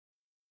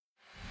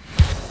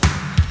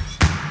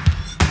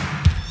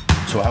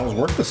So how was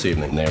work this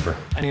evening, neighbor?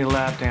 I need a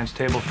lap dance,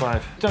 table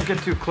 5. Don't get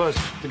too close.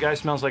 The guy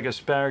smells like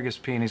asparagus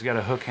pea and he's got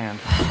a hook hand.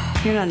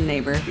 You're not a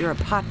neighbor, you're a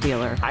pot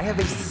dealer. I have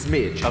a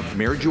smidge of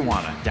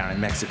marijuana down in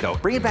Mexico.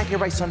 Bring it back here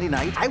by Sunday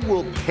night. I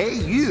will pay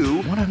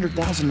you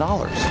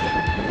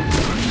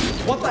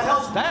 $100,000. What the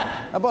hell's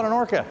that? I bought an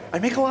orca. I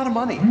make a lot of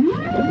money.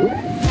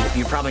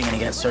 You're probably gonna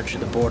get searched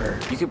at the border.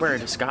 You could wear a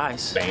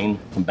disguise. Bane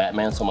from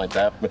Batman, something like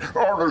that.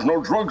 Oh, there's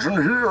no drugs in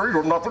here. You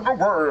have nothing to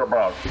worry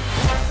about.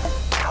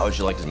 How would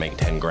you like to make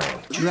 10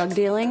 grand? Drug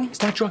dealing?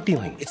 It's not drug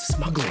dealing, it's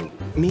smuggling.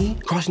 Me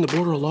crossing the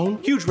border alone?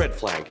 Huge red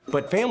flag.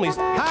 But families,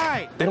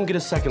 hi, they don't get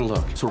a second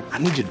look. So I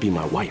need you to be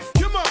my wife.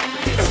 Come on!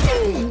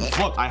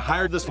 Look, I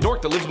hired this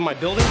dork that lives in my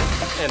building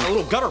and a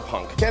little gutter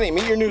punk. Kenny,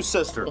 meet your new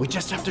sister. We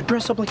just have to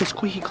dress up like a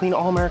squeaky clean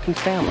all-American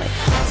family.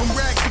 From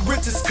rags to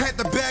riches, had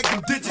to bag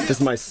them digits. This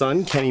is my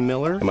son, Kenny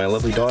Miller, and my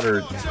lovely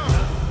daughter,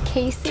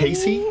 Casey?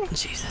 Casey?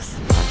 Jesus.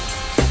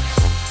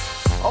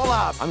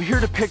 Hola, I'm here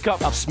to pick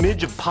up a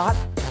smidge of pot.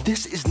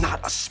 This is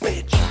not a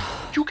smidge.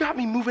 You got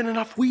me moving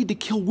enough weed to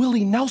kill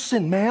Willie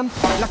Nelson, man. Is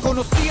this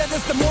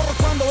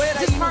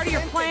part of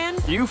your plan?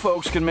 You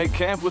folks can make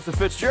camp with the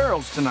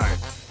Fitzgeralds tonight.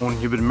 When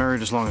you've been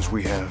married as long as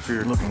we have,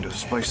 you're looking to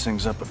spice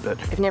things up a bit.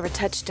 I've never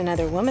touched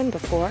another woman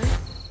before.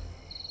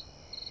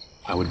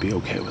 I would be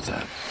okay with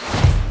that.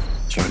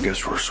 So I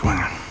guess we're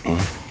swinging.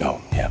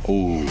 Oh, yeah.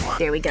 Ooh.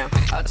 There we go.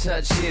 I'll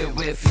touch you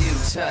if you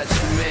touch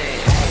me.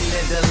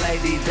 Hey, little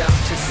lady,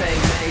 don't you say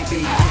maybe.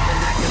 Even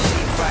I can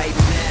leave right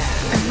now.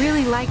 I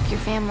really like your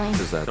family.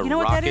 Is that a You know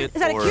what that is? rocket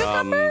Is that a or,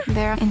 cucumber?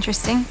 They're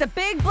interesting. It's a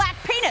big black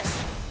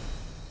penis.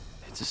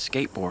 It's a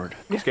skateboard.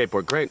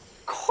 Skateboard, great.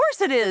 Of course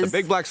it is. The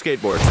big black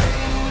skateboard.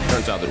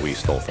 Turns out that we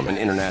stole from an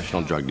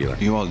international drug dealer.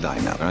 You all die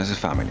now as a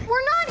family.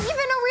 We're not even a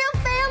real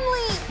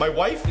family. My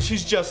wife,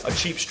 she's just a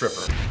cheap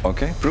stripper.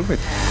 Okay, prove it.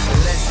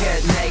 Let's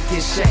get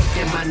naked,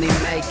 shaking money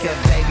maker,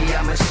 baby.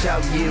 I'ma show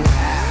you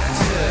how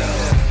to.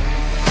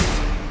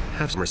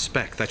 Have some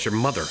respect. That's your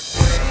mother.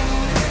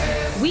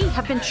 We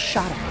have been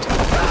shot at.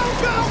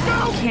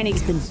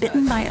 Kenny's been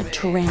bitten by a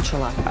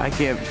tarantula. I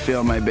can't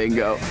feel my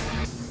bingo.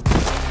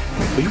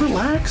 Will you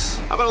relax?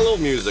 How about a little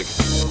music?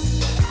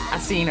 I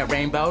seen a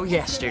rainbow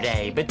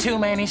yesterday, but too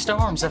many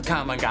storms have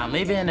come and gone,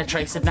 leaving a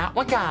trace of not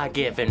what God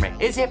given me.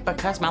 Is it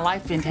because my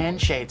life in 10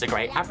 shades of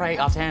gray? I pray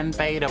all 10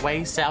 fade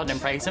away, seldom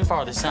praising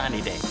for the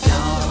sunny day.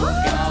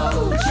 Don't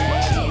go,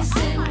 Jay.